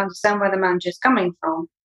try to understand where the manager is coming from,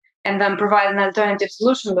 and then provide an alternative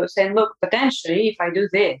solution, saying, look, potentially, if I do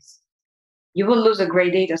this, you will lose a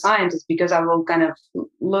great data scientist because I will kind of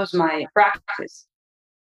lose my practice.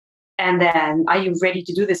 And then, are you ready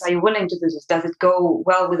to do this? Are you willing to do this? Does it go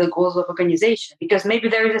well with the goals of organization? Because maybe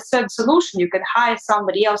there is a certain solution. You could hire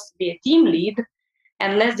somebody else to be a team lead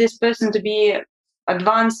and let this person to be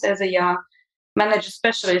advanced as a manager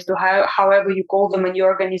specialist, or however you call them in your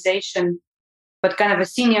organization, but kind of a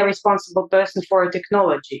senior responsible person for a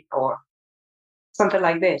technology or something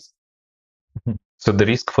like this. So the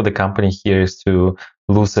risk for the company here is to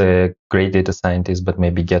lose a great data scientist, but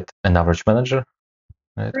maybe get an average manager,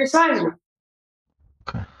 right? Precisely.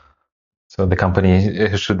 Okay. So the company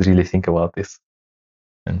should really think about this.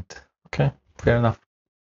 And okay, fair enough.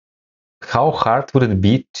 How hard would it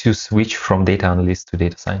be to switch from data analyst to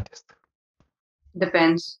data scientist?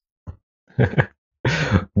 Depends.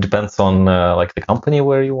 Depends on like the company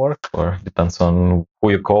where you work, or depends on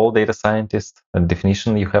who you call data scientist, a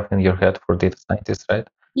definition you have in your head for data scientist, right?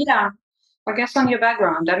 Yeah, I guess on your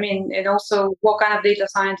background. I mean, and also what kind of data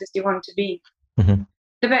scientist you want to be. Mm-hmm.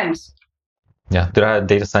 Depends. Yeah, there are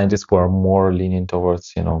data scientists who are more leaning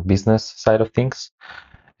towards, business side of things.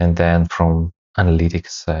 And then from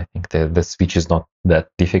analytics, I think the switch is not that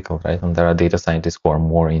difficult, right? And there are data scientists who are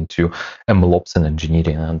more into MLOps and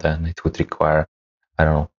engineering, and then it would require, I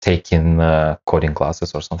don't know, taking coding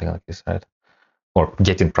classes or something like this, right? Or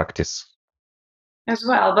getting practice. As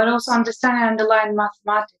well, but also understanding underlying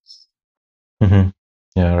mathematics. Mm-hmm.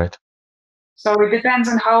 Yeah, right. So it depends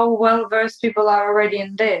on how well versed people are already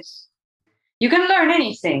in this. You can learn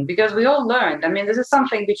anything because we all learned. I mean, this is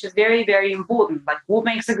something which is very, very important. Like, what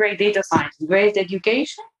makes a great data scientist? Great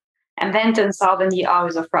education and then 10,000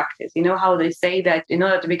 hours of practice. You know how they say that in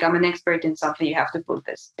order to become an expert in something, you have to put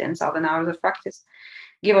this 10,000 hours of practice,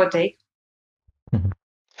 give or take. Mm-hmm.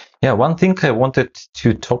 Yeah, one thing I wanted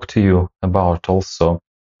to talk to you about also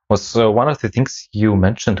was one of the things you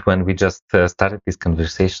mentioned when we just started this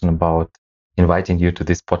conversation about inviting you to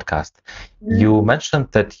this podcast. Mm-hmm. You mentioned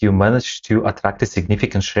that you managed to attract a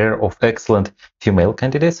significant share of excellent female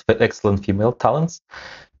candidates, excellent female talents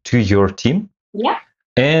to your team. Yeah.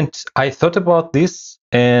 And I thought about this,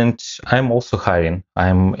 and I'm also hiring.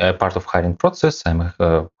 I'm a part of hiring process. I'm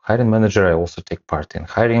a hiring manager. I also take part in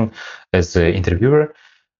hiring as an interviewer.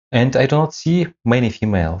 And I do not see many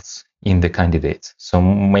females in the candidates. So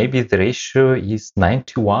maybe the ratio is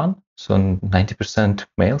 9-1, so 90%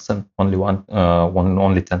 males and only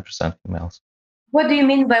 10% females. What do you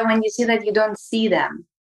mean by when you see that you don't see them?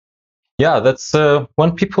 Yeah, that's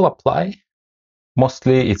when people apply,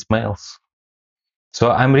 mostly it's males. So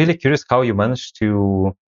I'm really curious how you managed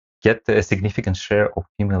to get a significant share of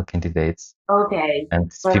female candidates. Okay.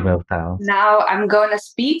 And female talents. Now I'm going to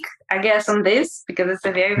speak, I guess, on this because it's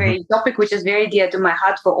a very, very topic which is very dear to my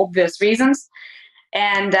heart for obvious reasons.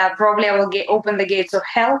 And probably I will open the gates of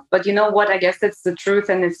hell. But you know what? I guess it's the truth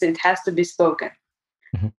and it has to be spoken.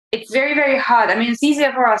 Mm-hmm. It's very, very hard. I mean, it's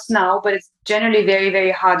easier for us now, but it's generally very,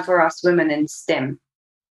 very hard for us women in STEM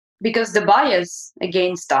because the bias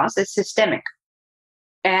against us is systemic.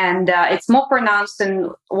 And it's more pronounced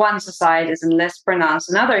in one society and less pronounced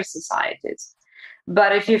in other societies.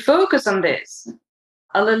 But if you focus on this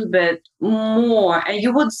a little bit more, and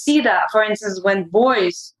you would see that, for instance, when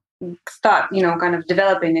boys start, kind of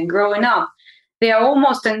developing and growing up, they are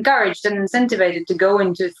almost encouraged and incentivized to go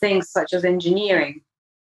into things such as engineering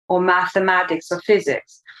or mathematics or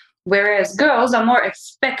physics. Whereas girls are more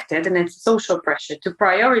expected, and it's social pressure, to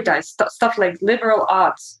prioritize stuff like liberal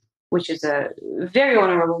arts, which is a very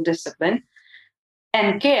honorable discipline,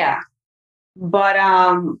 and care. But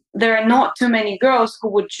there are not too many girls who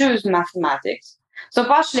would choose mathematics. So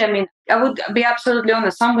partially, I mean, I would be absolutely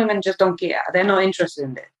honest, some women just don't care. They're not interested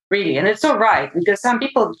in it, really. And it's all right, because some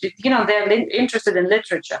people, they're interested in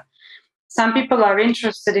literature. Some people are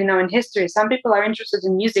interested, in history. Some people are interested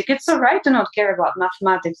in music. It's all right to not care about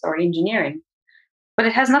mathematics or engineering. But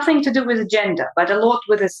it has nothing to do with gender, but a lot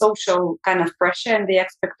with the social kind of pressure and the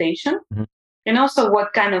expectation. Mm-hmm. And also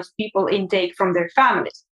what kind of people intake from their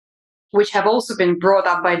families, which have also been brought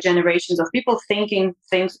up by generations of people thinking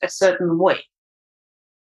things a certain way.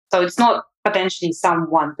 So it's not potentially some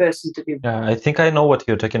one person to be. Yeah, I think I know what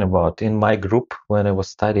you're talking about. In my group, when I was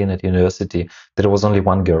studying at university, there was only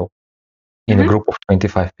one girl in a group of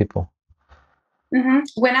 25 people. Mm-hmm.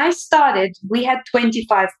 When I started, we had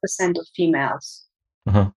 25% of females.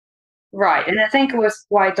 Mm-hmm. Right. And I think it was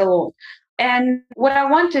quite a lot. And what I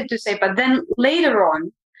wanted to say, but then later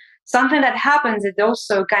on, something that happens is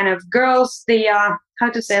also kind of girls, they are,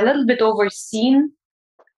 a little bit overseen.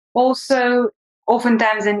 Also,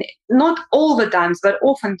 oftentimes, and not all the times, but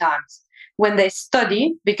oftentimes, when they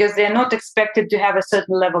study, because they're not expected to have a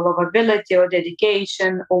certain level of ability or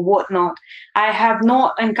dedication or whatnot. I have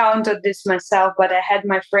not encountered this myself, but I had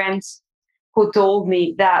my friends who told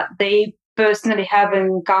me that they personally have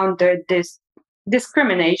encountered this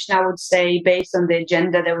discrimination, I would say, based on their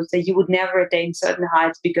gender. They would say you would never attain certain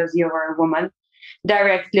heights because you are a woman,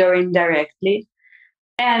 directly or indirectly.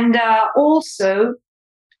 And also,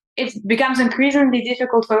 it becomes increasingly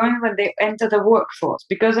difficult for women when they enter the workforce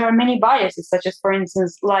because there are many biases, such as, for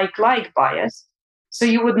instance, like bias. So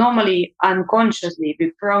you would normally unconsciously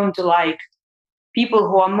be prone to like people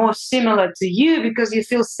who are more similar to you because you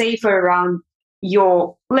feel safer around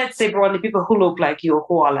your, let's say broadly, people who look like you or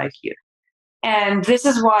who are like you. And this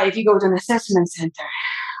is why if you go to an assessment center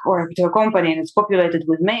or to a company and it's populated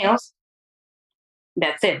with males,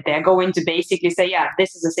 that's it. They're going to basically say, yeah,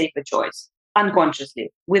 this is a safer choice,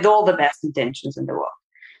 unconsciously, with all the best intentions in the world.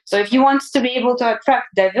 So if you want to be able to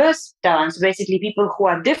attract diverse talents, basically people who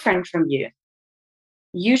are different from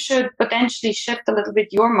you should potentially shift a little bit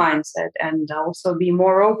your mindset and also be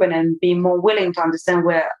more open and be more willing to understand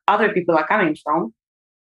where other people are coming from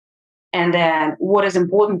and then what is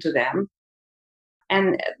important to them.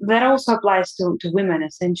 And that also applies to women,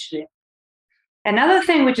 essentially. Another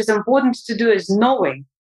thing which is important to do is knowing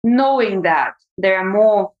that there are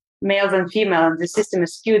more male than female, and the system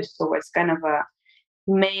is skewed towards kind of a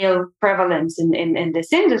male prevalence in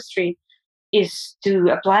this industry, is to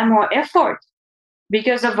apply more effort.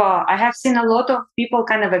 Because of I have seen a lot of people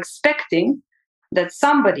kind of expecting that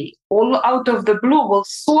somebody all out of the blue will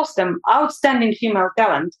source them outstanding female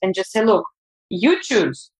talent and just say, look, you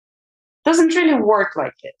choose. Doesn't really work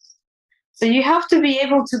like this. So you have to be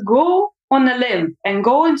able to go on a limb and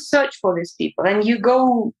go and search for these people. And you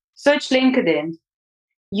go search LinkedIn,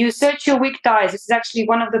 you search your weak ties. This is actually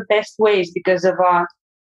one of the best ways because of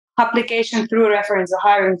application through a reference or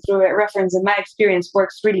hiring through a reference, in my experience,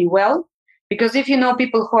 works really well. Because if you know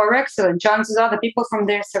people who are excellent, chances are the people from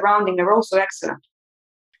their surrounding are also excellent.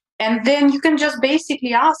 And then you can just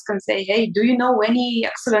basically ask and say, hey, do you know any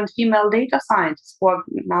excellent female data scientists who are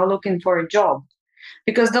now looking for a job?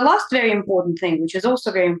 Because the last very important thing, which is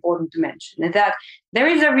also very important to mention, is that there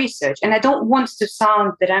is a research, and I don't want to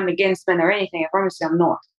sound that I'm against men or anything, I promise you I'm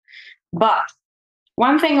not. But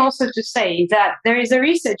one thing also to say is that there is a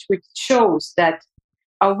research which shows that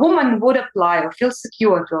a woman would apply or feel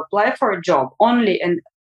secure to apply for a job only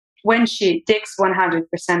when she ticks 100%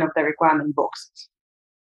 of the requirement boxes.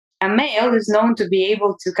 A male is known to be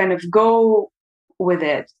able to kind of go with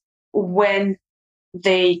it when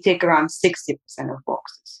they take around 60% of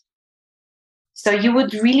boxes. So you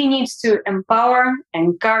would really need to empower,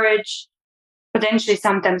 encourage, potentially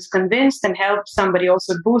sometimes convince and help somebody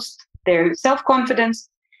also boost their self-confidence.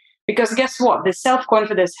 Because guess what? The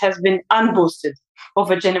self-confidence has been unboosted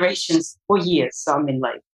over generations or years. So I mean,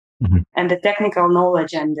 like, and the technical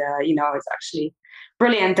knowledge and, it's actually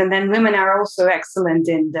brilliant. And then women are also excellent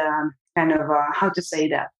in the kind of, how to say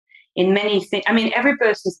that, in many things. I mean, every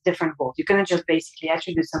person's different world. You cannot just basically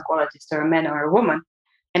attribute some qualities to a man or a woman.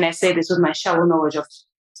 And I say this with my shallow knowledge of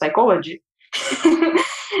psychology.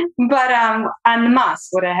 But en masse,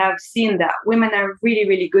 what I have seen that women are really,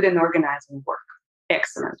 really good in organizing work.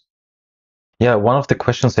 Excellent. Yeah, one of the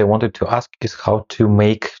questions I wanted to ask is how to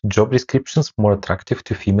make job descriptions more attractive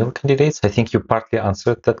to female candidates. I think you partly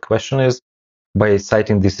answered that question is by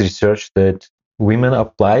citing this research that women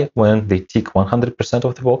apply when they tick 100%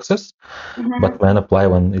 of the boxes, but men apply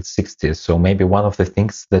when it's 60. So maybe one of the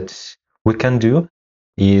things that we can do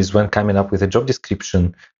is when coming up with a job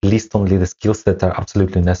description, list only the skills that are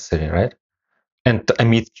absolutely necessary, right? And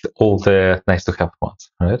omit all the nice to have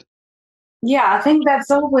ones, right? Yeah, I think that's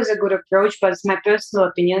always a good approach, but it's my personal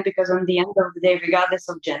opinion because on the end of the day, regardless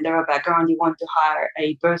of gender or background, you want to hire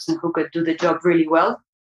a person who could do the job really well.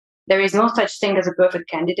 There is no such thing as a perfect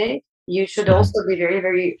candidate. You should also be very,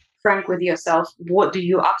 very frank with yourself. What do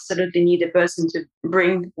you absolutely need a person to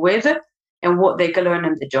bring with it and what they can learn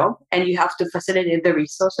on the job? And you have to facilitate the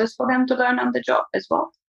resources for them to learn on the job as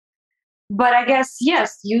well. But I guess,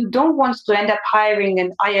 yes, you don't want to end up hiring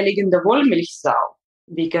an eierlegende Wollmilchsau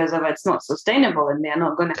because of it's not sustainable and they're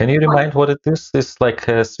not going to. Can you remind what it is? It's like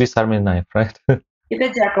a Swiss Army knife, right? It's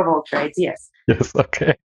a jack of all trades, yes. Yes,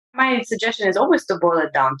 okay. My suggestion is always to boil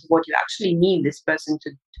it down to what you actually need this person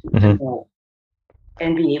to know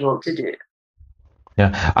and be able to do.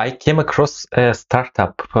 Yeah, I came across a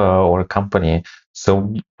startup or a company.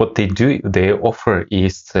 So what they do, they offer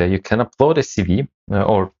is you can upload a CV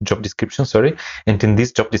or job description, sorry. And in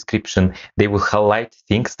this job description, they will highlight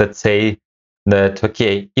things that say that,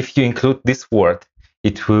 okay, if you include this word,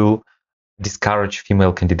 it will discourage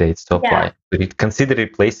female candidates to apply. Yeah. But consider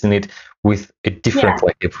replacing it with a different,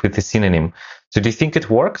 like with a synonym. So do you think it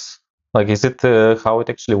works? Like, is it how it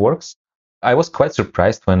actually works? I was quite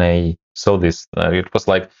surprised when I saw this. It was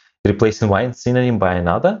like replacing one synonym by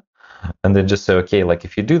another. And then just say, okay, like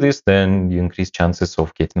if you do this, then you increase chances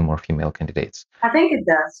of getting more female candidates. I think it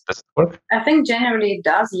does. Does it work? I think generally it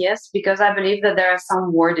does, yes, because I believe that there are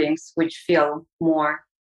some wordings which feel more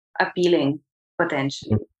appealing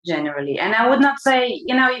potentially, generally. And I would not say,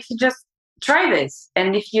 if you just try this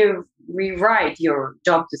and if you rewrite your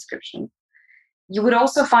job description, you would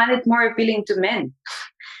also find it more appealing to men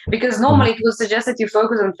because normally it will suggest that you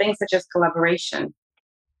focus on things such as collaboration,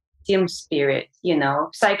 team spirit,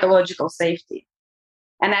 psychological safety.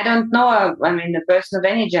 And I don't know, a person of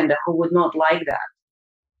any gender who would not like that.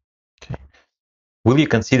 Okay. Will you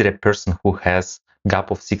consider a person who has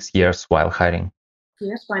gap of 6 years while hiring?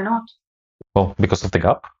 Yes, why not? Well, because of the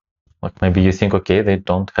gap? Like maybe you think, okay, they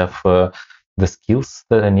don't have the skills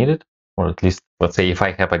that are needed? Or at least, let's say, if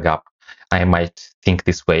I have a gap, I might think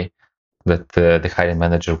this way, that the hiring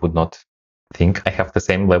manager would not think I have the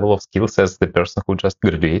same level of skills as the person who just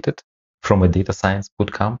graduated from a data science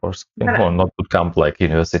bootcamp or something, or not bootcamp, like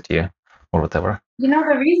university or whatever. The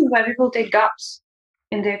reasons why people take gaps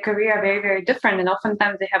in their career are very, very different, and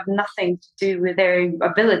oftentimes they have nothing to do with their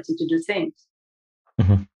ability to do things.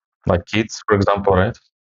 Mm-hmm. Like kids, for example, right?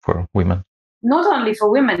 For women. Not only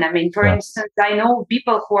for women. For instance, I know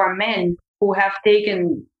people who are men who have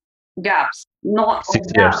taken gaps, not 6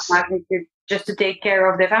 years, magnitude, just to take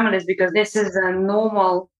care of their families, because this is a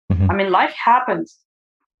normal. Life happens,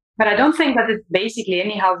 but I don't think that it basically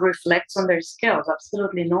anyhow reflects on their skills.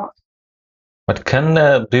 Absolutely not. But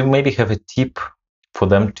do you maybe have a tip for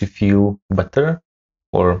them to feel better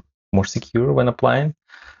or more secure when applying?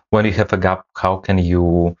 When you have a gap, how can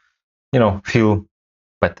you, feel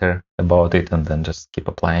better about it and then just keep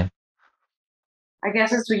applying? I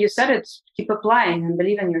guess it's what you said, it's keep applying and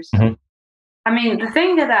believe in yourself. The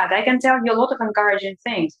thing is that I can tell you a lot of encouraging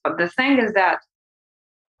things, but the thing is that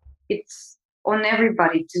it's on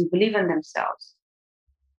everybody to believe in themselves.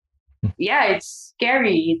 Yeah, it's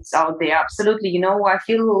scary. It's out there. Absolutely. I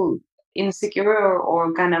feel insecure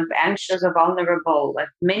or kind of anxious or vulnerable at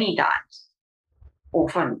many times,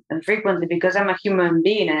 often and frequently, because I'm a human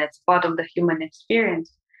being and it's part of the human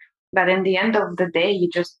experience. But in the end of the day, you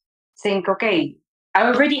just think, okay, I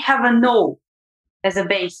already have a no as a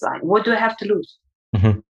baseline. What do I have to lose?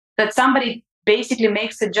 That somebody basically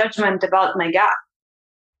makes a judgment about my gap.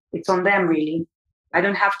 It's on them, really. I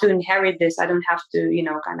don't have to inherit this. I don't have to,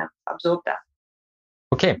 kind of absorb that.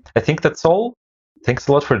 Okay, I think that's all. Thanks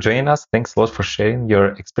a lot for joining us. Thanks a lot for sharing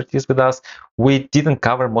your expertise with us. We didn't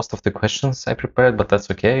cover most of the questions I prepared, but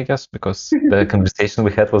that's okay, I guess, because the conversation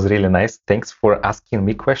we had was really nice. Thanks for asking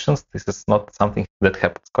me questions. This is not something that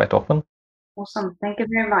happens quite often. Awesome. Thank you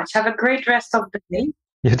very much. Have a great rest of the day.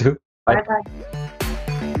 You too. Bye. Bye-bye.